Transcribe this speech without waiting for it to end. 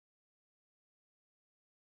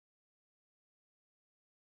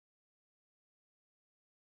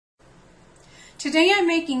Today I'm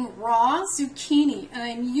making raw zucchini, and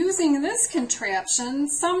I'm using this contraption.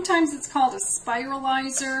 Sometimes it's called a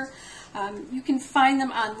spiralizer. You can find them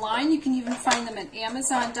online. You can even find them at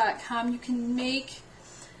Amazon.com. You can make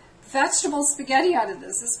vegetable spaghetti out of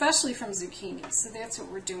this, especially from zucchini. So that's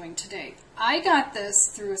what we're doing today. I got this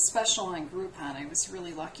through a special on Groupon. I was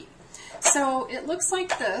really lucky. So it looks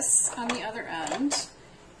like this on the other end,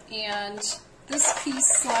 and this piece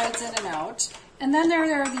slides in and out. And then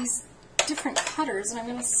there are these different cutters, and I'm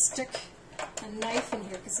going to stick a knife in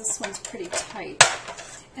here because this one's pretty tight.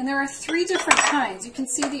 And there are 3 different kinds. You can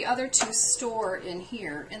see the other 2 store in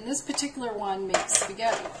here, and this particular one makes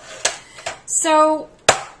spaghetti. So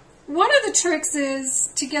one of the tricks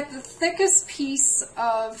is to get the thickest piece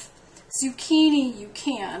of zucchini you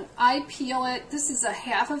can. I peel it. This is a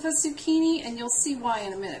half of a zucchini, and you'll see why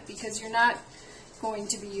in a minute, because you're not going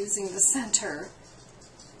to be using the center.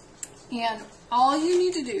 And all you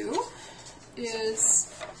need to do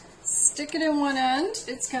is stick it in one end.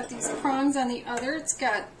 It's got these prongs on the other. It's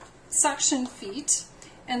got suction feet,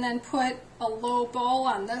 and then put a low bowl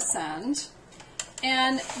on this end.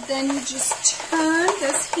 And then you just turn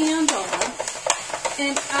this handle,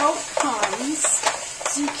 and out comes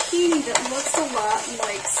zucchini that looks a lot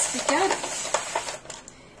like spaghetti.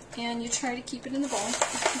 And you try to keep it in the bowl.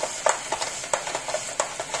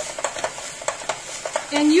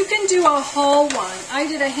 And you can do a whole one. I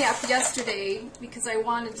did a half yesterday because I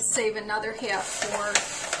wanted to save another half for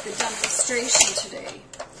the demonstration today.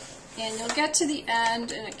 And you'll get to the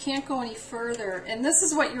end and it can't go any further. And this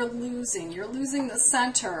is what you're losing. You're losing the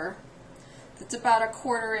center that's about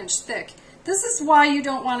 1/4 inch thick. This is why you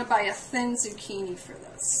don't want to buy a thin zucchini for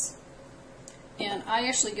this. And I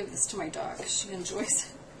actually give this to my dog. She enjoys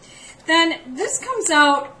it. Then this comes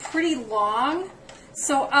out pretty long.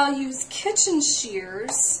 So I'll use kitchen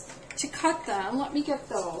shears to cut them. Let me get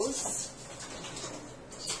those.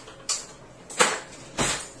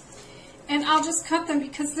 And I'll just cut them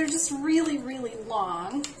because they're just really, really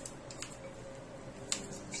long.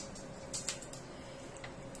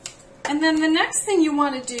 And then the next thing you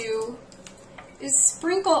want to do is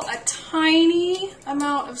sprinkle a tiny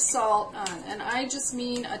amount of salt on. And I just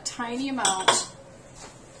mean a tiny amount.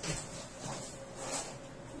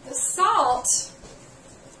 The salt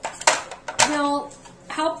will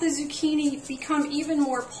help the zucchini become even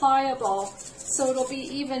more pliable, so it'll be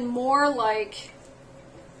even more like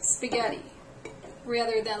spaghetti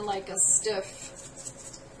rather than like a stiff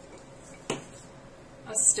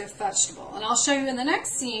vegetable. And I'll show you in the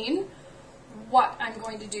next scene what I'm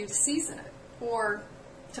going to do to season it or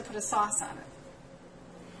to put a sauce on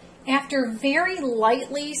it. After very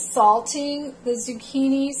lightly salting the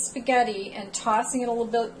zucchini spaghetti and tossing it a little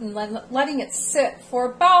bit and letting it sit for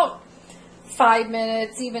about 5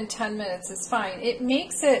 minutes, even 10 minutes is fine. It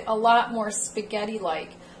makes it a lot more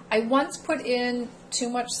spaghetti-like. I once put in too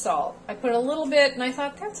much salt. I put a little bit, and I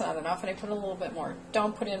thought that's not enough, and I put a little bit more.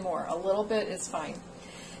 Don't put in more. A little bit is fine.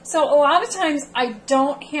 So a lot of times I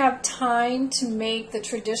don't have time to make the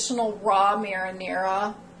traditional raw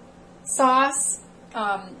marinara sauce.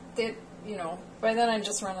 By then I'm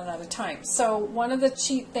just running out of time. So one of the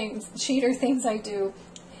cheater things I do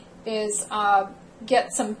is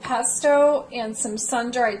get some pesto and some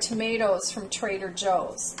sun-dried tomatoes from Trader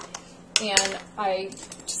Joe's. And I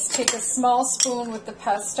just take a small spoon with the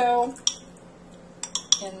pesto,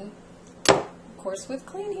 and of course with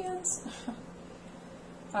clean hands,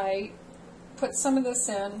 I put some of this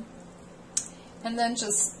in and then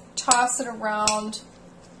just toss it around.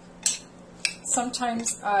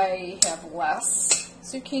 Sometimes I have less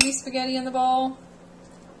zucchini spaghetti in the bowl.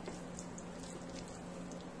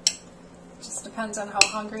 Depends on how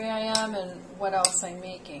hungry I am and what else I'm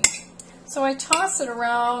making. So I toss it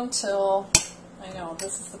around till, I know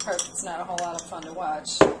this is the part that's not a whole lot of fun to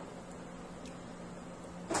watch,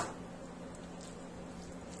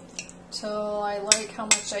 till I like how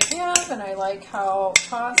much I have and I like how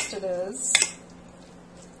tossed it is.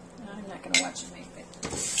 I'm not going to watch you make it.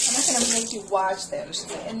 I'm not going to make you watch that, I should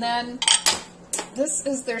say. And then this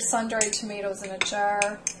is their sun-dried tomatoes in a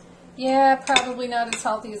jar. Yeah, probably not as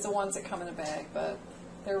healthy as the ones that come in a bag, but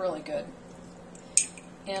they're really good.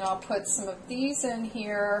 And I'll put some of these in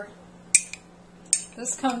here.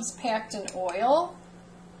 This comes packed in oil.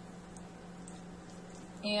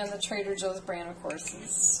 And the Trader Joe's brand, of course,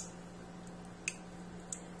 is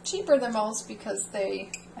cheaper than most because I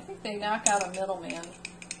think they knock out a middleman.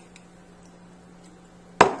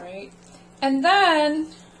 Alright. And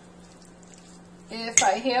then, if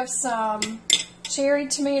I have some cherry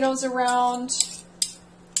tomatoes around,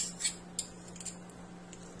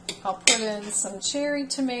 I'll put in some cherry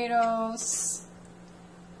tomatoes.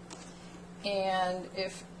 And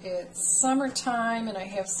if it's summertime and I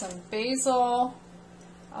have some basil,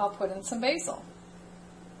 I'll put in some basil.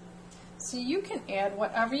 So you can add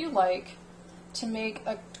whatever you like to make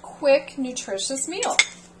a quick, nutritious meal.